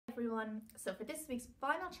everyone. So for this week's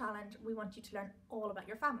final challenge, we want you to learn all about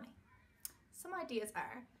your family. Some ideas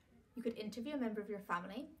are, you could interview a member of your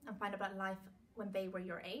family and find out about life when they were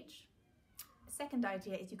your age. A second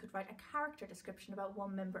idea is you could write a character description about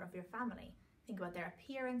one member of your family. Think about their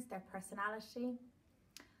appearance, their personality.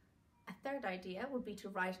 A third idea would be to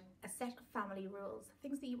write a set of family rules,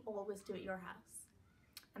 things that you always do at your house.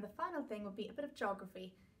 And the final thing would be a bit of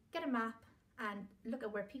geography. Get a map and look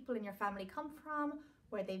at where people in your family come from,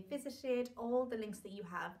 where they visited, all the links that you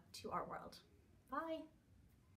have to our world. Bye.